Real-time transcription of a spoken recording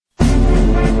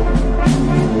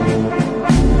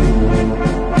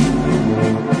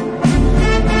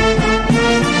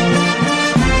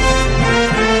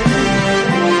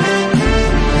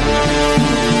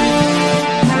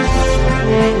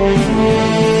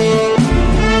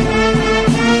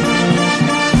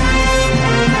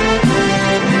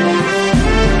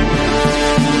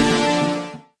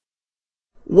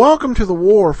Welcome to The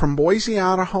War from Boise,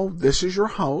 Idaho. This is your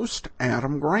host,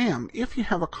 Adam Graham. If you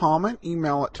have a comment,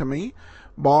 email it to me,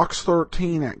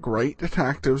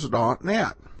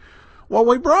 box13@greatdetectives.net. Well,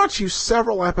 we brought you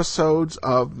several episodes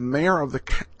of Mayor of the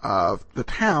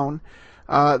Town.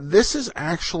 This is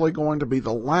actually going to be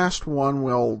the last one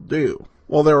we'll do.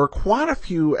 Well, there are quite a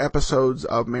few episodes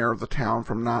of Mayor of the Town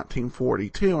from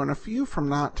 1942 and a few from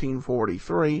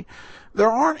 1943. There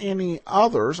aren't any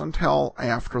others until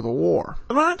after the war.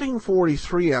 The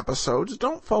 1943 episodes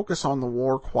don't focus on the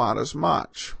war quite as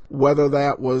much, whether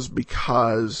that was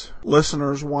because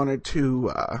listeners wanted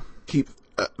to keep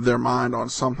their mind on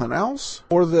something else,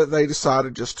 or that they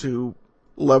decided just to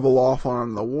level off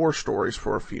on the war stories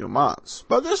for a few months.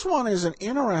 But this one is an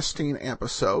interesting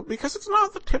episode because it's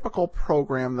not the typical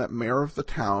program that Mayor of the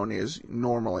Town is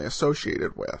normally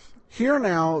associated with. Here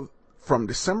now, from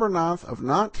December 9th of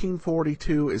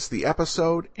 1942, is the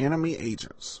episode Enemy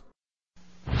Agents.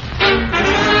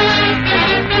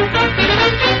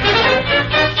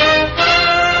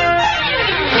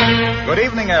 Good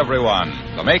evening, everyone.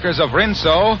 The makers of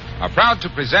Rinso are proud to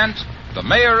present The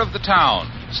Mayor of the Town,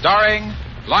 starring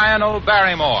Lionel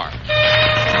Barrymore.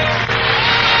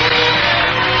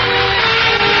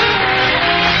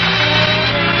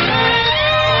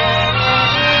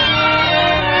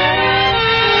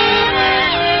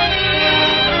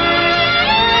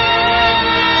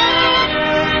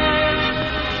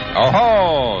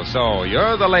 Oh, so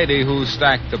you're the lady who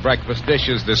stacked the breakfast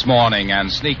dishes this morning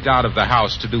and sneaked out of the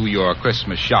house to do your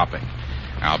Christmas shopping.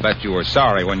 I'll bet you were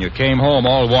sorry when you came home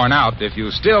all worn out if you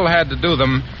still had to do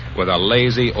them with a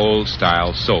lazy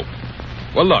old-style soap.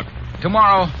 Well, look,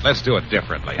 tomorrow, let's do it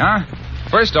differently, huh?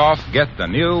 First off, get the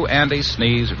new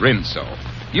anti-sneeze Rinso.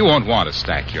 You won't want to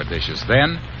stack your dishes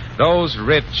then. Those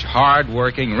rich,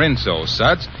 hard-working Rinso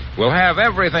suds will have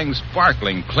everything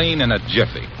sparkling clean in a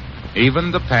jiffy,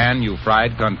 even the pan you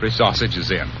fried country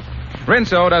sausages in.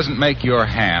 Rinso doesn't make your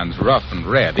hands rough and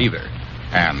red either.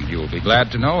 And you'll be glad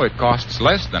to know it costs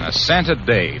less than a cent a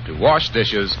day to wash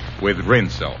dishes with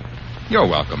Rinso. You're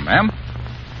welcome, ma'am.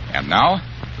 And now,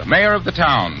 The Mayor of the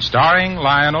Town, starring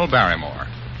Lionel Barrymore.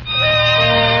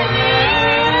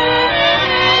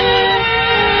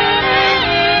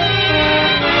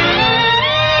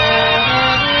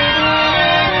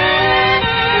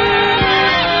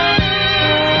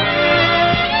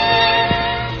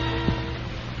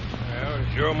 Well,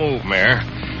 it's your move, Mayor.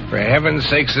 For heaven's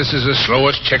sakes, this is the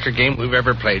slowest checker game we've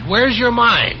ever played. Where's your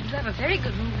mind? You have a very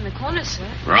good move in the corner, sir.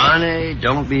 Ronnie,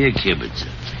 don't be a kibitzer.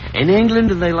 In England,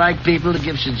 do they like people to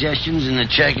give suggestions in a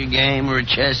checker game or a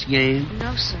chess game?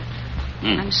 No, sir.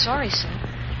 I'm sorry, sir.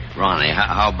 Ronnie,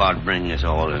 how about bringing us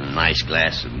all in a nice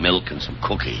glass of milk and some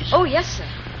cookies? Oh, yes, sir.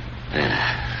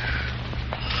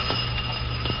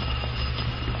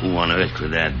 Who on earth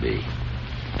could that be?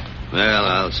 Well,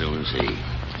 I'll soon see.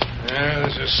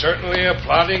 This is certainly a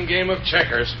plodding game of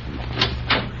checkers.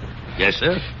 Yes,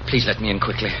 sir? Please let me in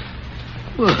quickly.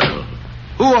 Well,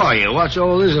 who are you? What's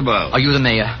all this about? Are you the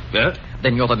mayor? Yeah?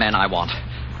 Then you're the man I want.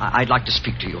 I'd like to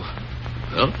speak to you.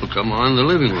 Well, come on in the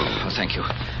living room. Oh, thank you.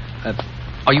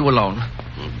 Are you alone?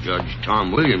 Well, Judge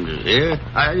Tom Williams is here.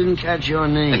 I didn't catch your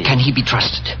name. Can he be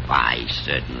trusted? Why,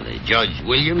 certainly. Judge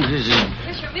Williams is in...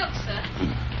 Here's your milk, sir.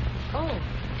 Oh,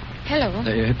 hello.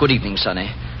 Good evening, Sonny.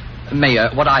 Mayor,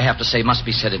 what I have to say must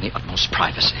be said in the utmost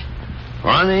privacy.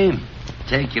 Ronnie,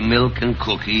 take your milk and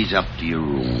cookies up to your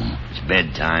room. It's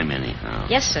bedtime anyhow.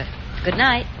 Yes, sir. Good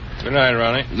night. Good night,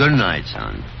 Ronnie. Good night,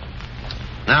 son.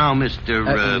 Now,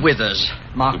 Mr. Withers.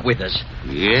 Mark Withers.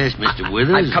 Yes, Mr.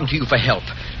 Withers? I've come to you for help.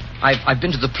 I've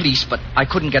been to the police, but I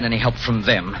couldn't get any help from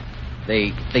them.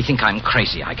 They think I'm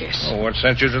crazy, I guess. Oh, what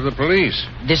sent you to the police?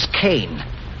 This cane.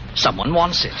 Someone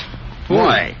wants it.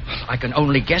 Why? I can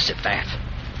only guess at that.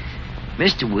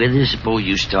 Mr. Withers, suppose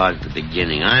you start at the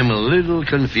beginning. I'm a little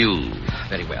confused.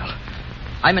 Very well.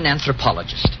 I'm an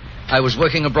anthropologist. I was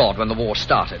working abroad when the war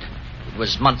started. It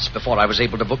was months before I was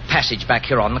able to book passage back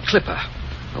here on the Clipper.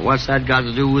 Well, what's that got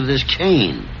to do with this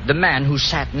cane? The man who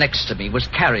sat next to me was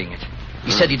carrying it.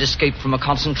 He said he'd escaped from a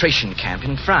concentration camp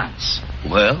in France.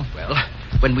 Well? Well,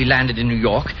 when we landed in New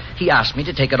York, he asked me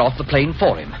to take it off the plane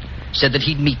for him. Said that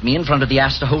he'd meet me in front of the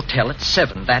Astor Hotel at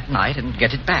 7 that night and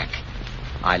get it back.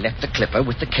 I left the Clipper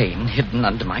with the cane hidden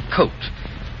under my coat.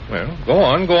 Well,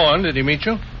 go on. Did he meet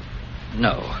you?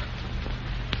 No.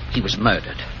 He was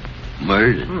murdered.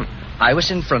 Murdered? I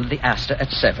was in front of the Astor at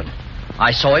 7.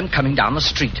 I saw him coming down the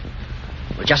street.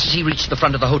 Well, just as he reached the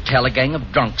front of the hotel, a gang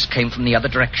of drunks came from the other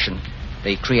direction.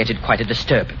 They created quite a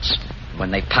disturbance.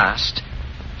 When they passed,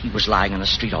 he was lying in the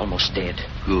street almost dead.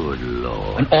 Good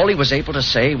Lord. And all he was able to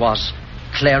say was,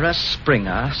 Clara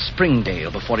Springer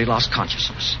Springdale before he lost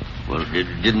consciousness. Well,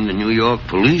 didn't the New York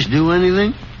police do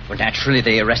anything? Well, naturally,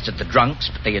 they arrested the drunks,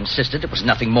 but they insisted it was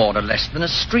nothing more or less than a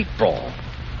street brawl.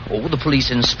 Oh, the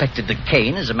police inspected the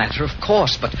cane as a matter of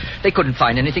course, but they couldn't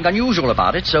find anything unusual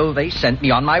about it, so they sent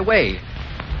me on my way.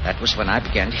 That was when I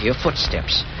began to hear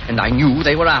footsteps, and I knew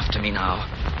they were after me now.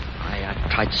 I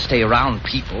tried to stay around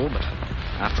people, but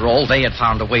after all, they had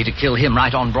found a way to kill him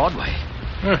right on Broadway.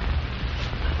 Huh.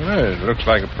 Well, it looks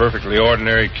like a perfectly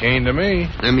ordinary cane to me.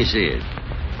 Let me see it.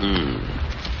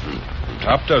 The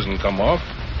top doesn't come off.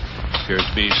 Appears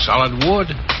to be solid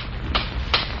wood.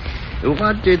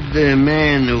 What did the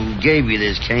man who gave you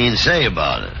this cane say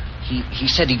about it? He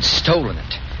said he'd stolen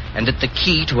it, and that the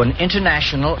key to an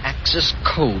international access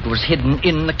code was hidden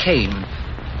in the cane.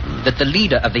 That the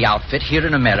leader of the outfit here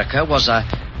in America was a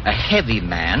heavy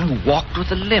man who walked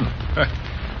with a limp.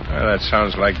 Well, that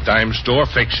sounds like dime store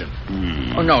fiction.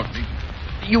 Oh, no.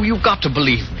 You've got to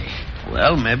believe me.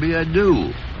 Well, maybe I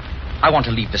do. I want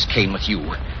to leave this cane with you,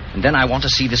 and then I want to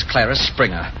see this Clara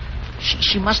Springer.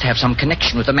 She must have some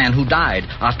connection with the man who died.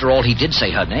 After all, he did say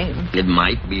her name. It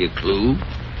might be a clue.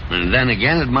 And then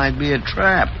again, it might be a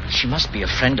trap. She must be a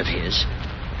friend of his.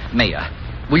 Mayor,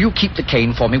 will you keep the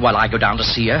cane for me while I go down to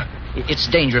see her? It's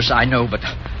dangerous, I know, but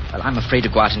well, I'm afraid to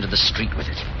go out into the street with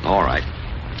it. All right.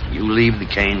 You leave the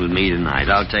cane with me tonight.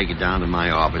 I'll take it down to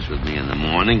my office with me in the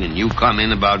morning, and you come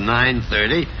in about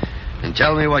 9:30 and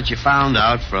tell me what you found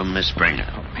out from Miss Springer.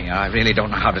 Oh, Mayor, I really don't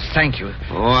know how to thank you.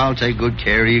 Oh, I'll take good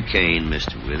care of your cane,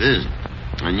 Mr. Withers.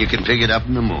 And you can pick it up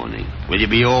in the morning. Will you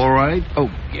be all right? Oh,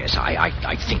 yes,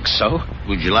 I think so.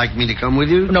 Would you like me to come with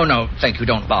you? No, thank you,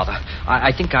 don't bother.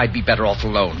 I think I'd be better off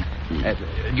alone.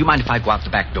 Do you mind if I go out the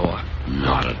back door?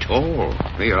 Not at all.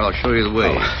 Here, I'll show you the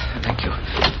way. Oh, thank you.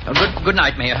 Good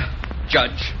night, Mayor.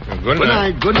 Judge. Good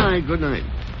night. Good night.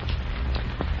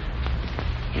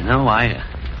 You know,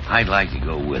 I'd like to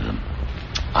go with him.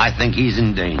 I think he's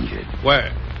in danger.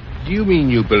 Well, do you mean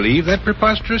you believe that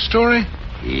preposterous story?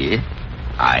 Yeah,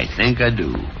 I think I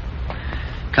do.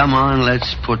 Come on,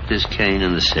 let's put this cane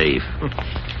in the safe.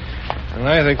 Well,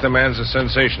 I think the man's a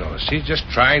sensationalist. He's just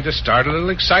trying to start a little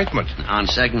excitement. On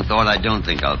second thought, I don't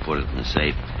think I'll put it in the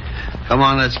safe. Come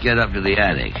on, let's get up to the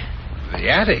attic. The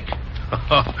attic?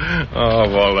 Oh,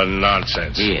 of all the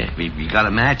nonsense. Here, you got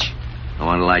a match? I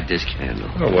want to light this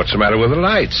candle. Well, what's the matter with the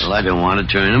lights? Well, I don't want to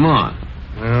turn them on.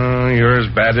 Oh, you're as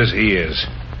bad as he is.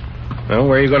 Well,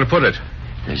 where are you going to put it?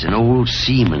 There's an old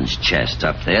seaman's chest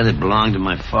up there that belonged to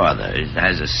my father. It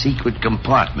has a secret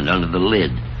compartment under the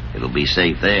lid. It'll be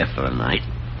safe there for a night.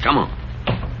 Come on.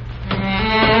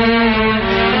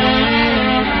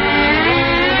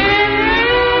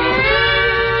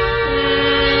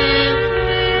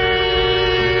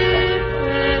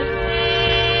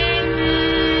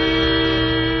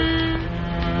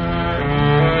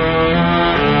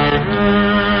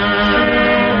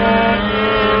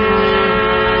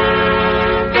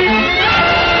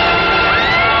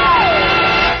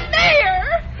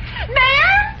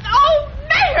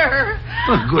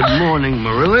 Good morning,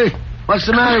 Marilla. What's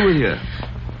the matter with you?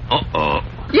 Uh-oh.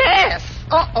 Yes,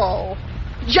 uh-oh.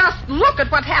 Just look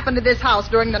at what happened to this house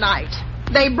during the night.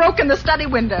 They broke in the study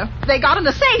window. They got in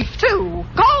the safe, too.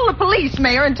 Call the police,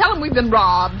 Mayor, and tell them we've been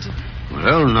robbed.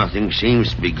 Well, nothing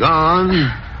seems to be gone.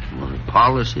 My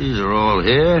policies are all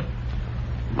here.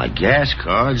 My gas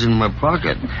card's in my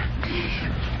pocket.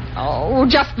 Oh,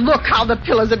 just look how the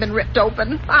pillows have been ripped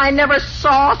open. I never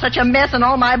saw such a mess in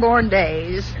all my born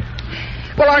days.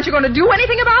 Well, aren't you going to do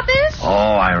anything about this? Oh,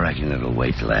 I reckon it'll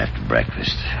wait till after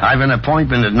breakfast. I've an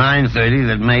appointment at 9:30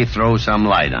 that may throw some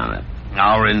light on it.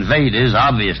 Our invaders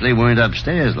obviously weren't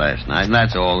upstairs last night, and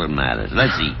that's all that matters.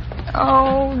 Let's eat.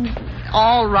 Oh,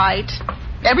 all right.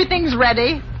 Everything's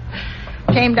ready.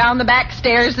 Came down the back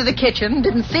stairs to the kitchen.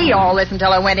 Didn't see all this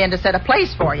until I went in to set a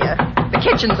place for you. The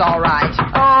kitchen's all right.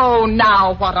 Oh,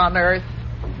 now what on earth?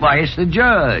 Why, it's the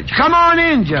judge. Come on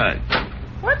in, Judge.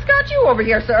 What's got you over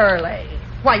here so early?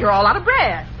 Why, you're all out of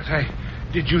breath. Say,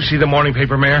 did you see the morning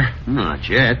paper, Mayor? Not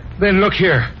yet. Then look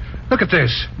here. Look at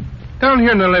this. Down here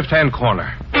in the left-hand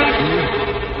corner.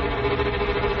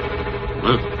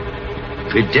 Look.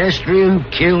 Pedestrian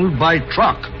killed by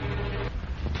truck.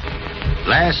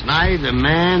 Last night, a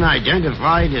man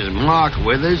identified as Mark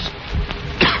Withers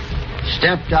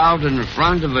stepped out in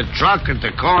front of a truck at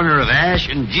the corner of Ash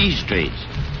and G Streets.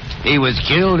 He was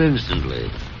killed instantly.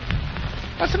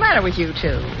 What's the matter with you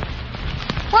two?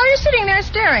 Why are you sitting there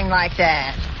staring like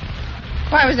that?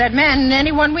 Why, was that man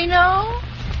anyone we know?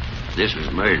 This was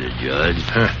murder, Judge.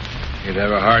 You'd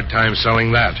have a hard time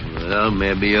selling that. Well,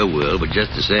 maybe I will, but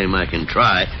just the same I can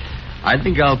try. I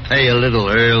think I'll pay a little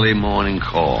early morning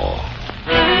call.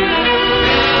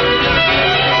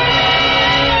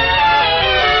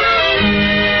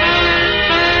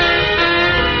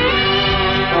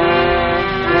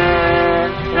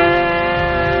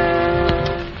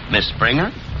 Miss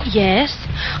Springer? Yes.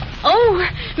 Oh,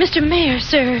 Mr. Mayor,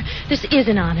 sir, this is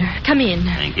an honor. Come in.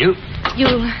 Thank you.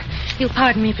 You'll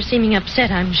pardon me for seeming upset,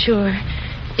 I'm sure.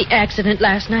 The accident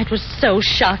last night was so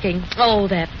shocking. Oh,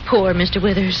 that poor Mr.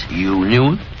 Withers. You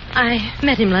knew him? I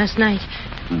met him last night.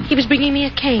 He was bringing me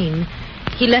a cane.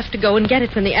 He left to go and get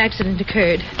it when the accident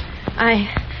occurred.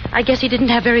 I guess he didn't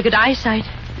have very good eyesight.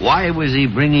 Why was he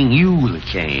bringing you the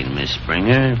cane, Miss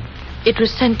Springer? It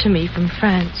was sent to me from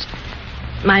France.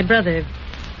 My brother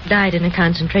died in a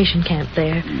concentration camp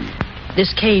there.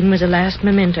 This cane was a last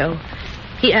memento.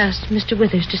 He asked Mr.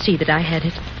 Withers to see that I had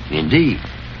it. Indeed.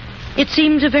 It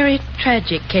seems a very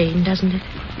tragic cane, doesn't it?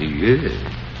 Yes.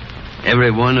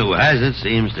 Everyone who has it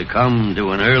seems to come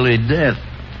to an early death.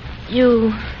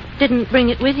 You didn't bring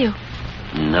it with you?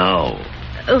 No.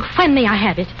 When may I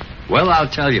have it? Well, I'll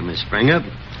tell you, Miss Springer.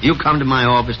 You come to my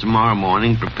office tomorrow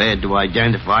morning prepared to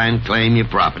identify and claim your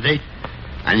property,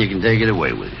 and you can take it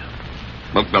away with you.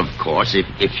 But, of course,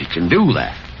 if you can do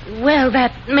that. Well,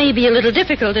 that may be a little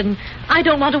difficult, and I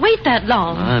don't want to wait that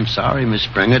long. I'm sorry, Miss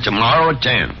Springer. Tomorrow at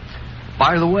 10.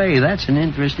 By the way, that's an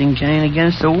interesting cane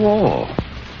against the wall.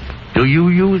 Do you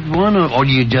use one, or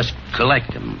do you just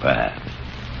collect them, perhaps?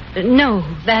 No,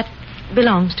 that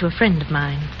belongs to a friend of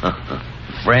mine.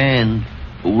 Friend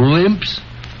who limps?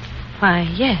 Why,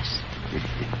 yes.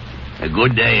 A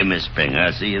good day, Miss Springer.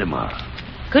 I'll see you tomorrow.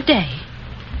 Good day.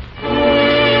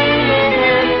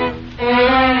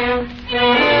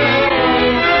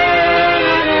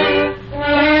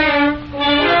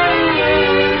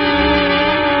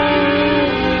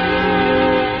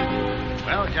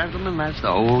 Well, gentlemen, that's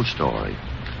the whole story.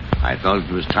 I felt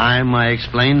it was time I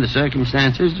explained the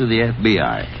circumstances to the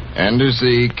FBI. And is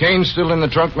the cane still in the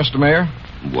trunk, Mr. Mayor?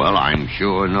 Well, I'm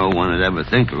sure no one would ever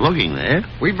think of looking there.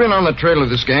 We've been on the trail of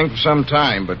this gang for some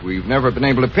time, but we've never been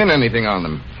able to pin anything on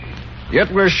them.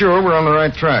 Yet we're sure we're on the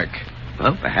right track.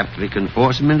 Well, perhaps we can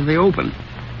force them into the open.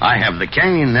 I have the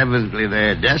cane. Evidently,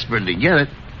 they're desperate to get it.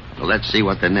 So let's see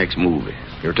what the next move is.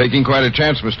 You're taking quite a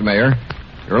chance, Mr. Mayor.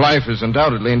 Your life is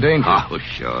undoubtedly in danger. Oh,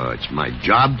 sure. It's my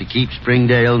job to keep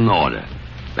Springdale in order.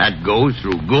 That goes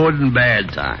through good and bad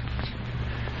times.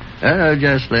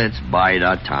 Just let's bide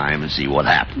our time and see what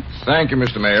happens. Thank you,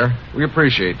 Mr. Mayor. We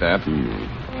appreciate that.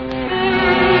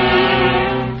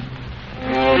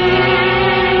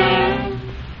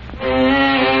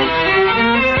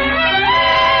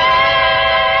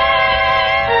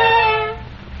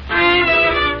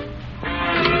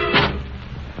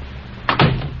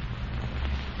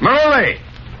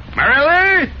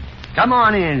 Merrily! Come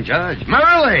on in, Judge.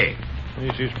 Merrily!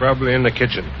 She's probably in the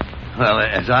kitchen. Well,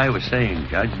 as I was saying,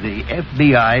 Judge, the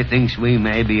FBI thinks we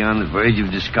may be on the verge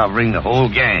of discovering the whole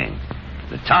gang.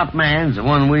 The top man's the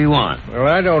one we want. Well,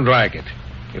 I don't like it.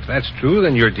 If that's true,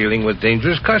 then you're dealing with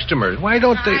dangerous customers. Why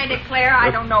don't they... I declare I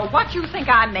don't know what you think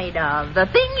I'm made of. The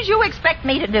things you expect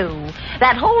me to do.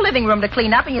 That whole living room to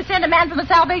clean up, and you send a man from the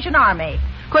Salvation Army.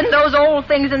 Couldn't those old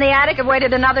things in the attic have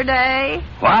waited another day?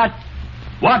 What?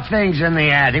 What things in the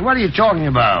attic? What are you talking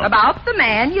about? About the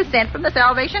man you sent from the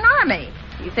Salvation Army.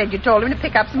 You said you told him to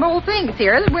pick up some old things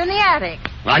here that were in the attic.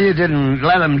 Well, you didn't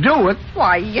let him do it.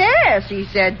 Why, yes, he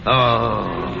said.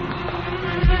 Oh.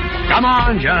 Come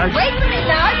on, Judge. Wait a minute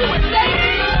now, you wouldn't say.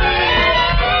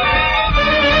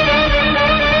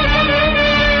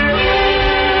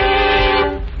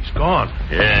 He's gone.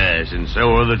 Yes, and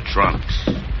so are the trunks.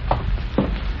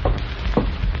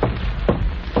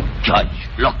 Judge,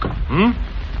 look.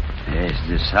 There's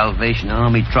the Salvation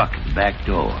Army truck at the back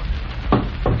door.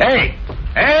 Hey!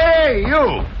 Hey,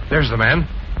 you! There's the man.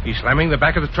 He's slamming the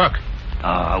back of the truck.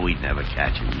 Oh, we'd never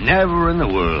catch him. Never in the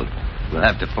world. We'll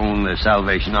have to phone the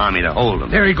Salvation Army to hold him.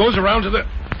 There he goes around to the...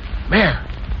 Mayor,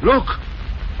 look.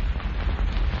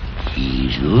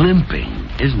 He's limping,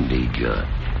 isn't he, Judge?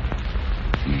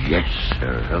 Yes,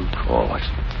 sir, of course.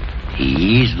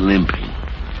 He's limping.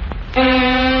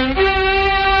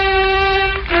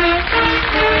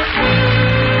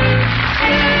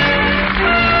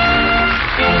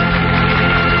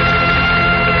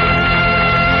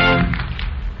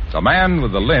 The man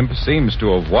with the limp seems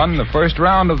to have won the first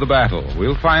round of the battle.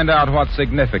 We'll find out what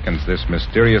significance this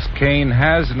mysterious cane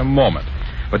has in a moment.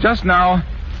 But just now,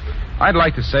 I'd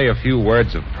like to say a few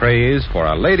words of praise for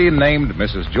a lady named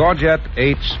Mrs. Georgette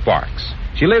H. Sparks.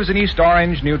 She lives in East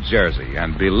Orange, New Jersey,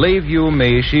 and believe you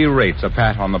me, she rates a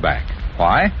pat on the back.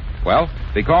 Why? Well,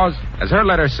 because, as her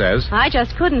letter says, I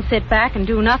just couldn't sit back and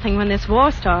do nothing when this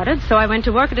war started, so I went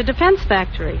to work at a defense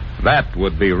factory. that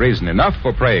would be reason enough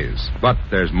for praise. But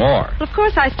there's more. Well, of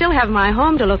course, I still have my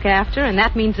home to look after, and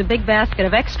that means a big basket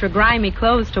of extra grimy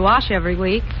clothes to wash every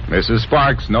week. Mrs.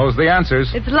 Sparks knows the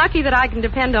answers. It's lucky that I can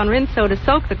depend on Rinso to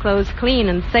soak the clothes clean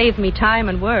and save me time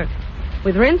and work.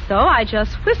 With Rinso, I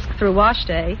just whisk through wash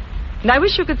day. And I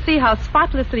wish you could see how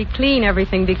spotlessly clean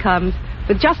everything becomes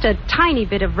with just a tiny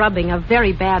bit of rubbing a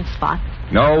very bad spot.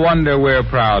 No wonder we're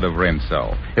proud of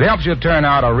Rinso. It helps you turn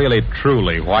out a really,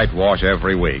 truly white wash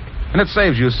every week. And it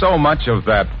saves you so much of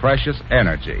that precious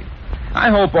energy. I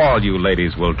hope all you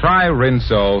ladies will try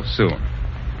Rinso soon.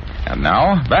 And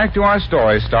now, back to our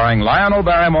story starring Lionel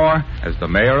Barrymore as the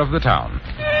mayor of the town.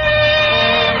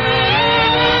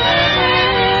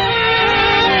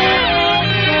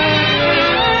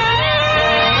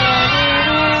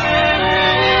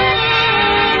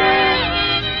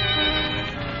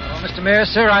 Mr. Mayor,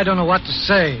 sir, I don't know what to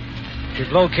say.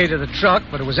 We've located the truck,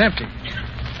 but it was empty.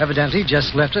 Evidently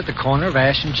just left at the corner of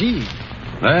Ash and G.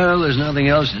 Well, there's nothing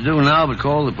else to do now but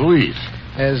call the police.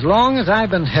 As long as I've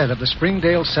been head of the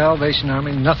Springdale Salvation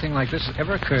Army, nothing like this has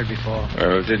ever occurred before.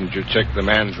 Didn't you check the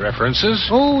man's references?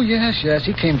 Oh, yes.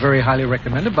 He came very highly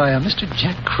recommended by Mr.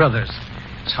 Jack Crothers.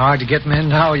 It's hard to get men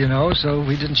now, you know, so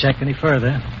we didn't check any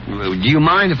further. Do you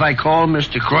mind if I call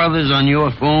Mr. Crothers on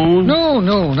your phone? No,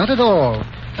 not at all.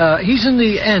 He's in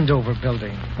the Andover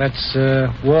building. That's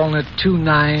Walnut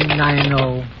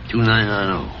 2990.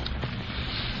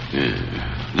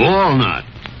 2990. Walnut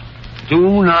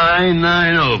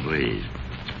 2990, please.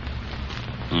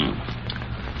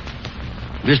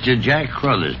 Mr. Jack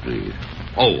Crothers, please.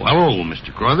 Oh, hello,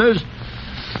 Mr. Crothers.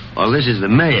 Well, this is the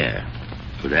mayor.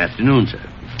 Good afternoon, sir.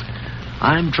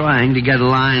 I'm trying to get a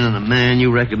line on a man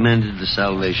you recommended to the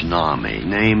Salvation Army.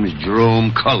 Name's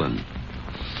Jerome Cullen.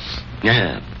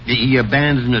 Yeah, he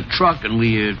abandoned a truck, and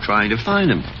we're trying to find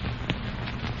him.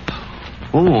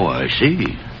 Oh, I see.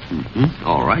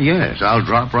 All right, yes, I'll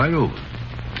drop right over.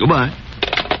 Goodbye.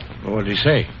 What did he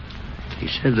say? He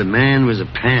said the man was a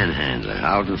panhandler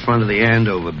out in front of the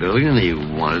Andover building, and he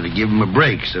wanted to give him a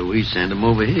break, so we sent him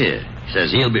over here. He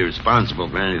says he'll be responsible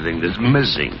for anything that's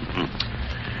missing.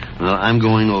 Well, I'm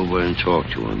going over and talk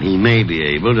to him. He may be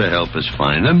able to help us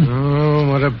find him. Oh,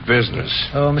 what a business.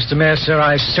 Oh, Mr. Mayor, sir,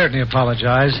 I certainly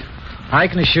apologize. I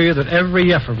can assure you that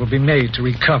every effort will be made to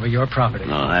recover your property.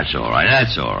 Oh, that's all right.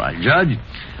 Judge,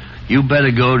 you better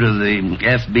go to the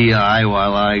FBI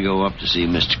while I go up to see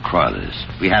Mr. Crothers.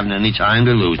 We haven't any time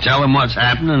to lose. Tell him what's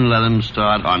happened and let him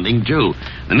start hunting, too.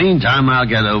 In the meantime, I'll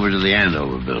get over to the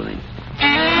Andover building.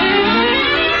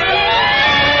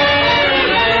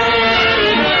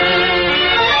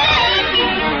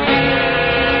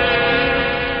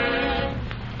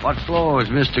 What floor is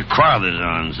Mr. Crothers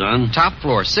on, son? Top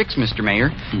floor, 6, Mr. Mayor.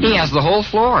 He has the whole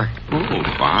floor. Oh,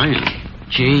 fine.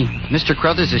 Gee, Mr.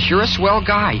 Crothers is sure a swell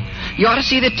guy. You ought to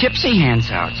see the tips he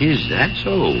hands out. Is that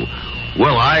so?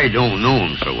 Well, I don't know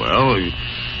him so well.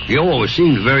 He always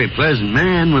seemed a very pleasant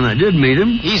man when I did meet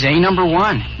him. He's A number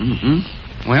 1.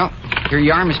 Mm-hmm. Well, here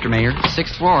you are, Mr. Mayor.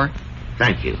 6th floor.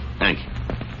 Thank you. Come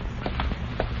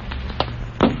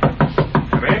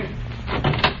in.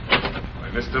 Why,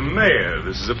 Mr. Mayor,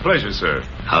 this is a pleasure, sir.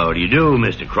 How do you do,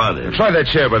 Mr. Crothers? Try that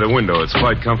chair by the window. It's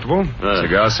quite comfortable.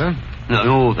 Cigar, sir?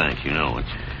 No, thank you. No.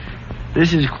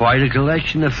 This is quite a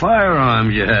collection of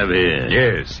firearms you have here.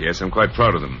 Yes, I'm quite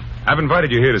proud of them. I've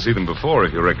invited you here to see them before,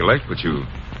 if you recollect, but you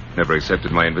never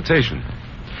accepted my invitation.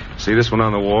 See, this one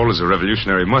on the wall is a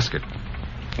Revolutionary musket.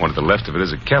 One at the left of it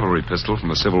is a cavalry pistol from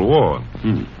the Civil War.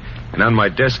 And on my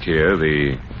desk here,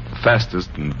 the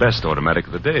fastest and best automatic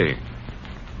of the day.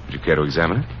 Would you care to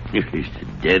examine it? It's a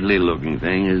deadly-looking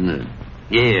thing, isn't it?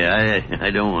 Yeah, I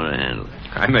don't want to handle it.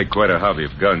 I make quite a hobby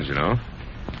of guns, you know.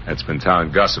 That's been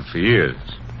town gossip for years.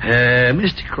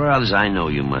 Mr. Crothers, I know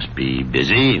you must be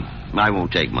busy. I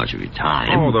won't take much of your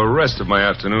time. Oh, the rest of my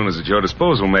afternoon is at your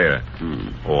disposal, Mayor.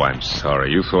 Oh, I'm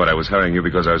sorry. You thought I was hurrying you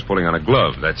because I was pulling on a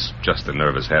glove. That's just a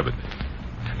nervous habit.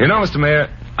 You know, Mr. Mayor,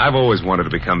 I've always wanted to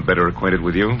become better acquainted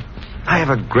with you. I have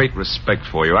a great respect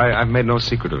for you. I've made no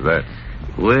secret of that.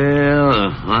 Well,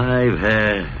 I've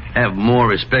have more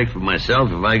respect for myself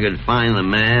if I could find the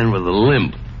man with a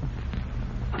limp.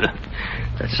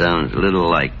 That sounds a little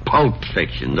like Pulp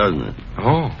Fiction, doesn't it?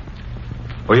 Oh.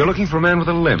 Well, you're looking for a man with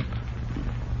a limp.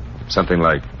 Something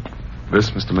like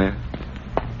this, Mr. Mayor?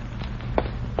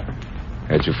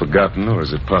 Had you forgotten, or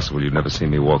is it possible you've never seen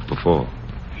me walk before?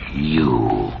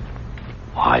 You?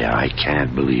 Why, I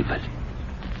can't believe it.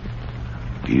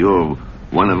 You're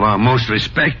one of our most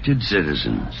respected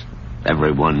citizens.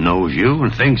 Everyone knows you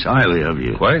and thinks highly of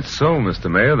you. Quite so, Mr.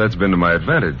 Mayor. That's been to my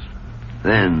advantage.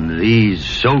 Then these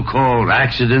so-called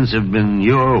accidents have been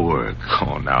your work.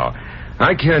 Oh, now,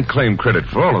 I can't claim credit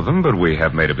for all of them, but we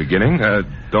have made a beginning.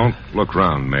 Don't look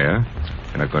round, Mayor.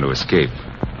 You're not going to escape.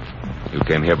 You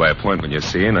came here by appointment, you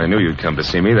see, and I knew you'd come to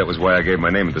see me. That was why I gave my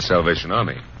name at the Salvation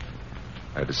Army.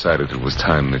 I decided it was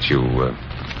time that you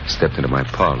stepped into my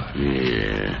parlor.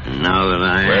 Yeah, and now that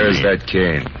I... Where's that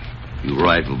cane? You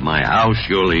rifled my house,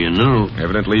 surely you knew.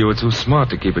 Evidently you were too smart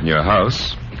to keep it in your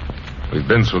house. We've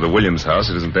been through the Williams house.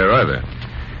 It isn't there either.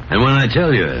 And when I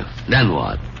tell you, then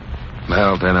what?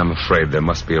 Well, then I'm afraid there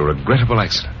must be a regrettable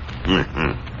accident.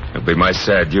 It'll be my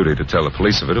sad duty to tell the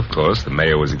police of it, of course. The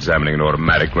mayor was examining an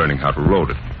automatic, learning how to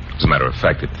load it. As a matter of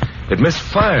fact, it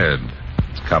misfired.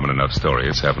 It's a common enough story.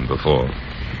 It's happened before.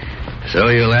 So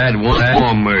you'll add one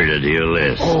more murder to your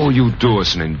list. Oh, you do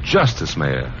us an injustice,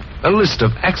 Mayor. A list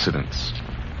of accidents.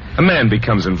 A man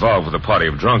becomes involved with a party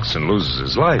of drunks and loses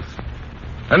his life.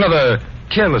 Another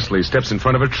carelessly steps in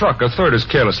front of a truck. A third is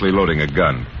carelessly loading a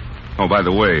gun. Oh, by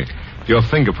the way, your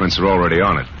fingerprints are already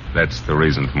on it. That's the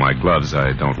reason for my gloves.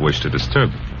 I don't wish to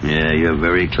disturb them. Yeah, you're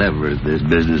very clever at this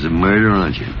business of murder,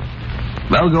 aren't you?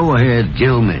 Well, go ahead,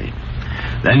 kill me.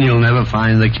 Then you'll never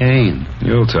find the cane.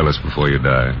 You'll tell us before you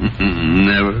die.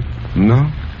 Never.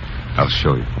 No? I'll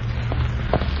show you.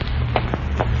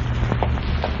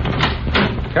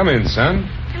 Come in, son.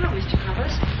 Hello, Mr.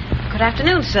 Crothers. Good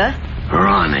afternoon, sir.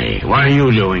 Ronnie, what are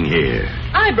you doing here?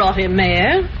 I brought him,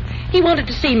 Mayor. He wanted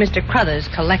to see Mr. Crothers'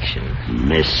 collection.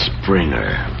 Miss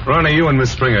Springer. Ronnie, you and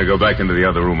Miss Springer go back into the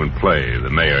other room and play. The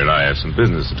mayor and I have some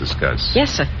business to discuss.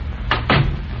 Yes, sir.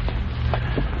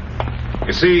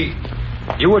 You see,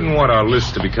 you wouldn't want our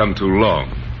list to become too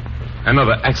long.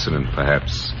 Another accident,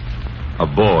 perhaps. A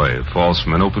boy falls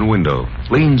from an open window,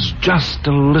 leans just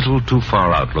a little too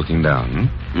far out looking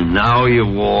down. Now you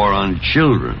war on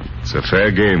children. It's a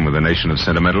fair game with a nation of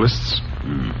sentimentalists.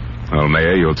 Well,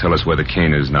 Mayor, you'll tell us where the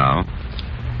cane is now.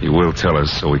 You will tell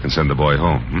us so we can send the boy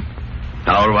home.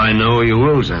 How do I know you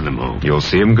will send him home? You'll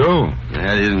see him go.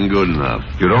 That isn't good enough.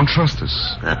 You don't trust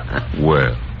us.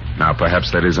 Well, now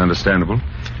perhaps that is understandable.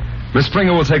 Miss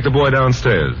Springer will take the boy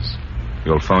downstairs.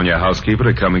 You'll phone your housekeeper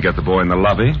to come and get the boy in the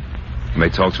lobby. You may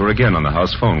talk to her again on the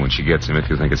house phone when she gets him if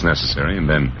you think it's necessary, and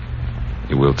then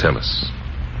you will tell us.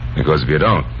 Because if you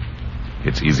don't,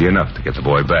 it's easy enough to get the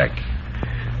boy back.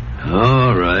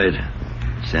 All right.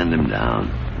 Send him down.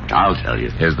 I'll tell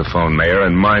you. Here's the phone, Mayor,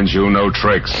 and mind you, no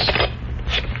tricks.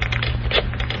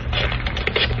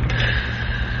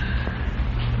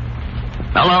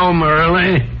 Hello,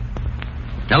 Morelli.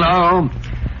 Hello.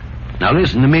 Now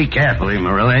listen to me carefully,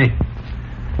 Morelli.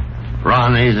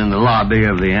 Ronnie's in the lobby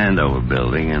of the Andover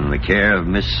building in the care of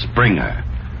Miss Springer.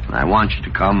 And I want you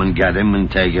to come and get him and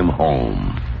take him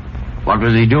home. What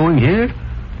was he doing here?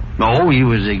 Oh, he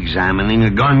was examining a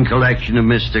gun collection of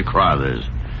Mr. Crothers.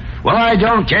 Well, I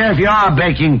don't care if you are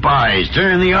baking pies.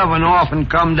 Turn the oven off and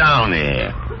come down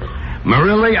here.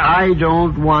 Morelli, I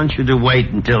don't want you to wait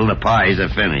until the pies are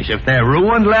finished. If they're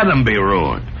ruined, let them be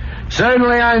ruined.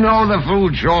 Certainly I know the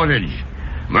food shortage.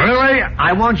 Morelli,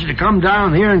 I want you to come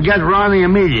down here and get Ronnie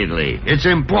immediately. It's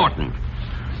important.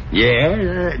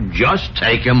 Yeah, just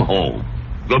take him home.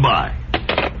 Goodbye.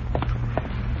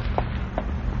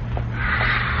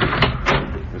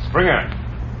 Miss Springer,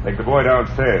 take the boy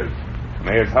downstairs. The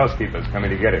mayor's housekeeper's coming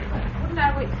to get him. Wouldn't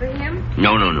I wait for him?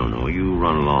 No. You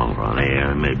run along, Ronnie.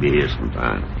 I may be here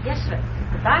sometime. Yes, sir.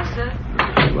 Goodbye, sir.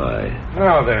 Goodbye.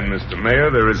 Now then, Mr. Mayor,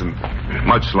 there isn't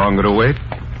much longer to wait.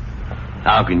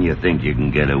 How can you think you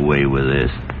can get away with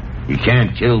this? You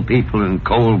can't kill people in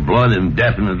cold blood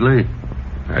indefinitely.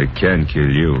 I can kill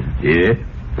you. Yeah,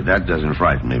 but that doesn't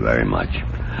frighten me very much.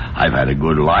 I've had a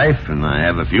good life, and I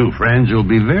have a few friends who'll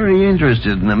be very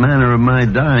interested in the manner of my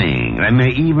dying. I may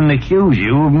even accuse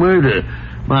you of murder.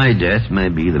 My death may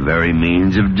be the very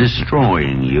means of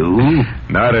destroying you.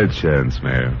 Not a chance,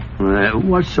 Mayor.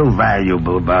 What's so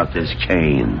valuable about this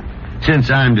cane?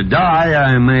 Since I'm to die,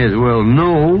 I may as well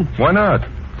know. Why not?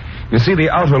 You see,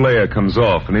 the outer layer comes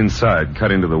off, and inside,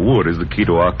 cut into the wood, is the key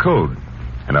to our code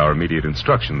and our immediate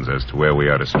instructions as to where we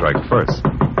are to strike first.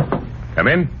 Come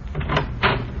in.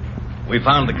 We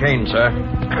found the cane, sir.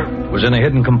 It was in a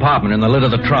hidden compartment in the lid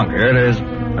of the trunk. Here it is.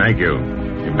 Thank you.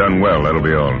 You've done well. That'll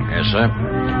be all. Yes, sir.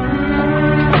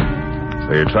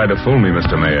 So you tried to fool me,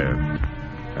 Mr. Mayor.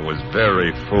 That was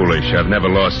very foolish. I've never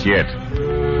lost yet.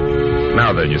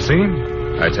 Now then, you see?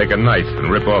 I take a knife and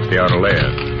rip off the outer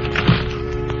layer.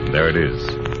 There it is.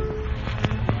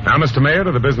 Now, Mr. Mayor,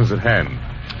 to the business at hand.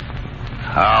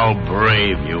 How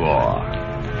brave you are.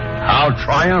 How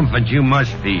triumphant you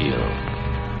must feel.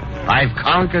 I've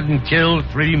conquered and killed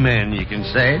 3 men, you can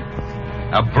say.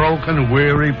 A broken,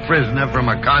 weary prisoner from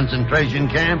a concentration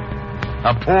camp,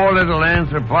 a poor little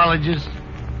anthropologist,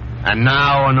 and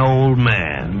now an old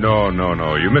man. No.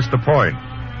 You missed the point.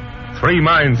 3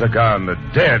 minds are gone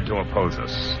that dared to oppose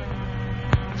us.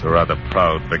 It's a rather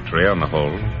proud victory on the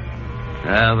whole.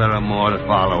 Well, there are more to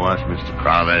follow us, Mr.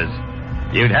 Crothers.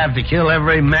 You'd have to kill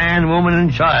every man, woman,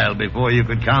 and child before you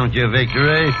could count your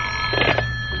victory.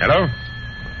 Hello?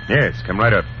 Yes, come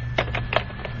right up.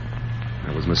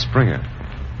 That was Miss Springer.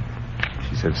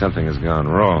 She said something has gone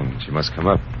wrong. She must come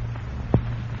up.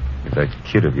 If that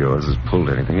kid of yours has pulled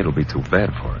anything, it'll be too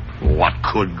bad for it. What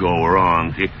could go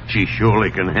wrong? She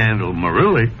surely can handle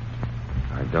Marilli.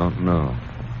 I don't know.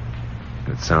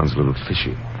 It sounds a little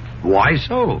fishy. Why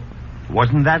so?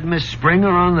 Wasn't that Miss Springer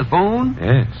on the phone?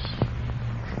 Yes.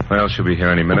 Well, she'll be here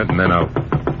any minute, and then I'll...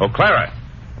 Oh, Clara!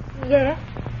 Yes?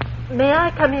 May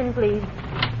I come in, please?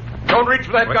 Don't reach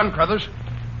for that gun, Crothers.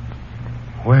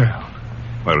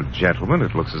 Well, gentlemen,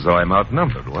 it looks as though I'm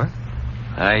outnumbered, what?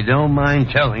 I don't mind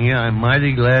telling you I'm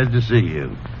mighty glad to see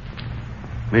you.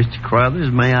 Mr.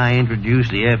 Crothers, may I introduce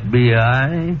the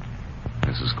FBI?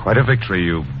 This is quite a victory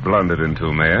you blundered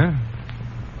into, Mayor.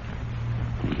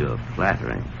 You're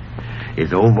flattering.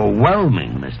 It's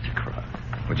overwhelming, Mr. Crothers.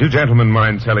 Would you gentlemen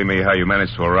mind telling me how you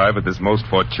managed to arrive at this most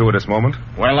fortuitous moment?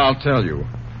 Well, I'll tell you.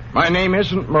 My name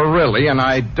isn't Marilli, and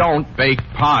I don't bake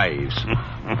pies.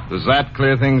 Does that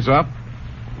clear things up?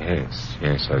 Yes,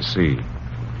 I see.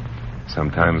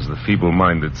 Sometimes the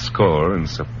feeble-minded score and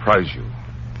surprise you.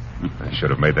 I should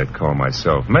have made that call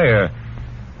myself. Mayor,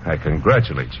 I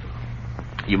congratulate you.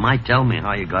 You might tell me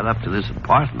how you got up to this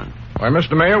apartment. Why,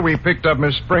 Mr. Mayor, we picked up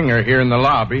Miss Springer here in the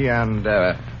lobby and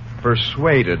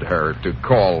persuaded her to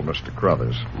call Mr.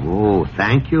 Crothers. Oh,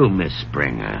 thank you, Miss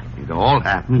Springer. It all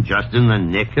happened just in the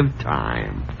nick of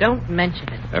time. Don't mention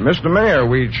it. Mr. Mayor,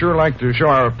 we'd sure like to show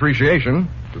our appreciation,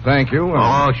 to thank you.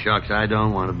 Oh, shucks, I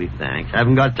don't want to be thanked. I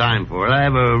haven't got time for it. I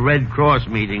have a Red Cross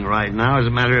meeting right now. As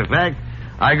a matter of fact,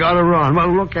 I got to run.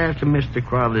 Well, look after Mr.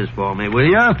 Crothers for me, will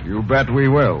you? You bet we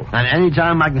will. And any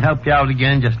time I can help you out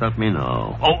again, just let me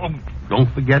know. Oh,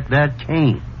 don't forget that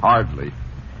cane. Hardly.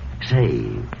 Say,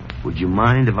 would you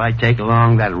mind if I take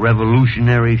along that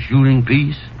revolutionary shooting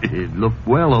piece? It looked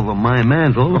well over my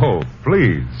mantle. Oh,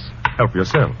 please. Help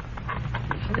yourself.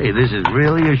 Hey, this is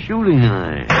really a shooting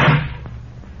knife.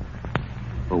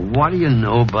 But what do you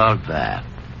know about that?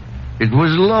 It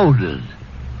was loaded.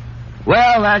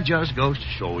 Well, that just goes to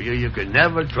show you can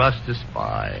never trust a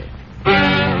spy.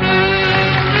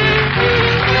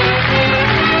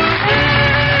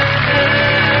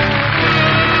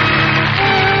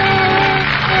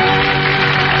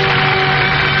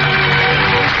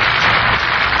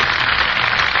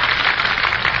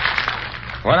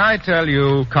 When I tell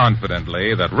you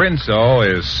confidently that Rinso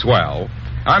is swell,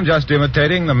 I'm just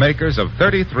imitating the makers of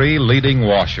 33 leading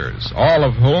washers, all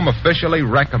of whom officially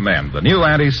recommend the new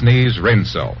anti-sneeze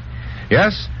Rinso.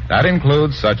 Yes, that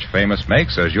includes such famous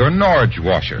makes as your Norge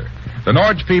washer. The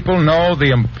Norge people know the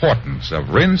importance of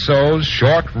Rinso's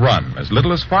short run, as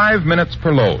little as 5 minutes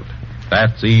per load.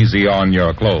 That's easy on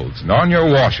your clothes, and on your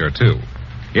washer, too.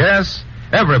 Yes,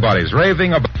 everybody's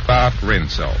raving about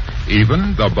Rinso,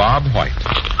 even the Bob White.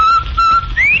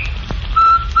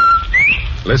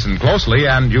 Listen closely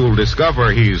and you'll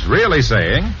discover he's really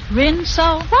saying...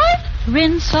 Rinso what?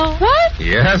 Rinso what?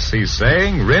 Yes, he's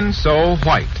saying Rinso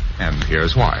White. And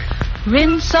here's why.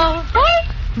 Rinso what?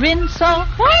 Rinso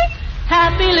what?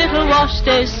 Happy little wash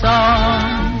day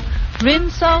song.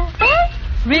 Rinso what?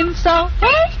 Rinso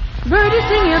what? Birdies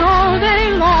sing it all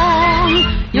day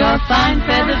long. Your fine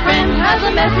feathered friend has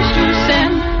a message to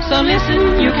send, so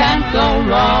listen, you can't go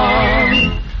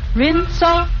wrong.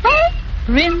 Rinso what?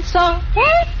 Rinso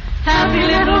what? Happy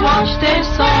little wash day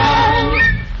song.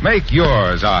 Make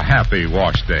yours a happy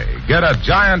wash day. Get a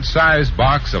giant-sized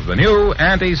box of the new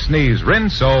anti-sneeze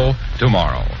Rinso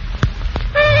tomorrow.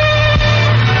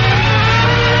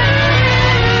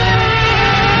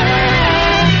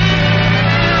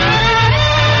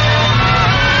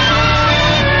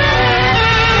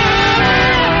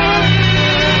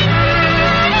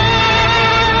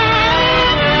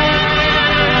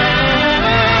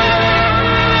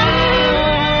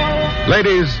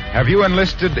 Ladies, have you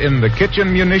enlisted in the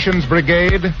Kitchen Munitions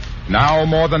Brigade? Now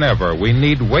more than ever, we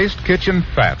need waste kitchen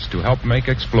fats to help make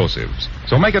explosives.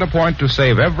 So make it a point to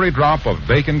save every drop of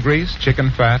bacon grease,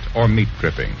 chicken fat, or meat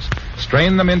drippings.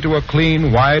 Strain them into a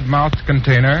clean, wide-mouthed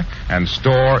container and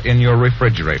store in your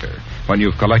refrigerator. When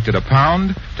you've collected a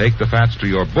pound, take the fats to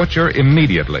your butcher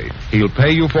immediately. He'll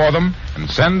pay you for them and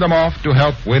send them off to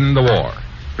help win the war.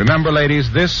 Remember,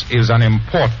 ladies, this is an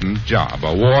important job,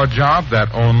 a war job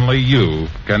that only you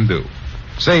can do.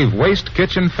 Save waste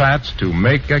kitchen fats to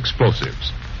make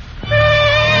explosives.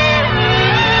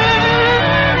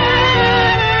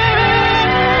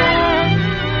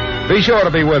 Be sure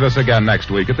to be with us again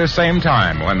next week at this same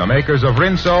time when the makers of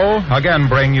Rinso again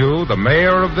bring you the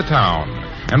mayor of the town.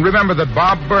 And remember that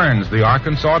Bob Burns, the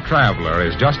Arkansas Traveler,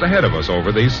 is just ahead of us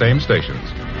over these same stations.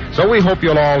 So we hope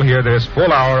you'll all hear this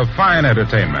full hour of fine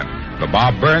entertainment, the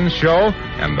Bob Burns Show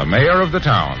and the mayor of the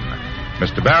town.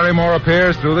 Mr. Barrymore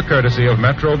appears through the courtesy of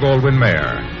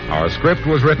Metro-Goldwyn-Mayer. Our script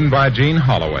was written by Gene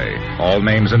Holloway. All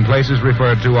names and places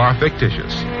referred to are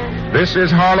fictitious. This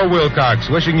is Harlow Wilcox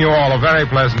wishing you all a very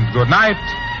pleasant good night.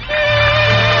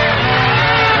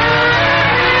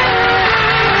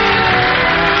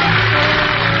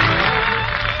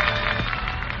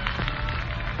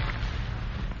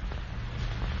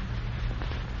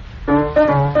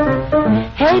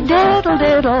 Hey diddle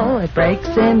diddle, it breaks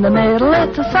in the middle.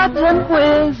 It's a suds and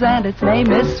whiz, and its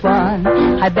name is Swan.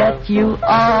 I bet you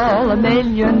all a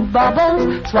million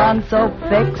bubbles. Swan soap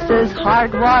fixes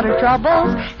hard water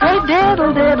troubles. Hey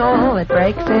diddle diddle, it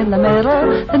breaks in the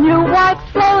middle. The new white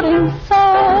floating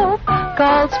soap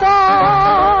called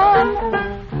Swan.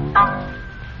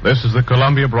 This is the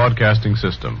Columbia Broadcasting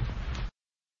System.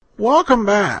 Welcome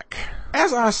back.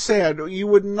 As I said, you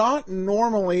would not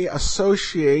normally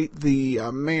associate the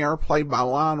mayor, played by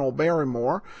Lionel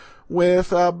Barrymore, with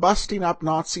busting up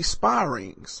Nazi spy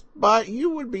rings. But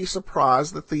you would be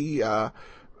surprised that the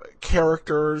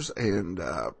characters and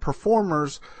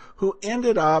performers who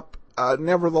ended up,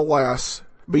 nevertheless,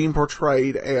 being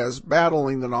portrayed as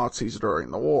battling the Nazis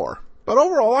during the war. But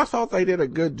overall, I thought they did a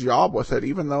good job with it,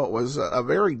 even though it was a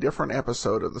very different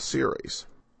episode of the series.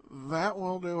 That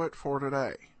will do it for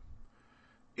today.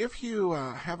 If you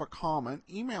have a comment,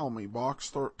 email me,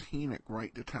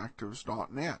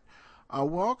 box13@greatdetectives.net. I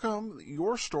welcome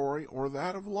your story or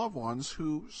that of loved ones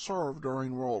who served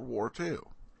during World War II.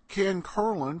 Ken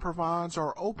Curlin provides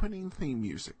our opening theme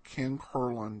music,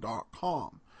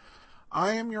 KenCurlin.com.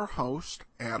 I am your host,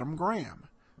 Adam Graham.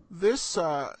 This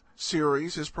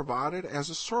series is provided as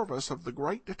a service of the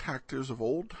Great Detectives of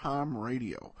Old Time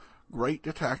Radio,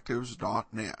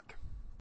 greatdetectives.net.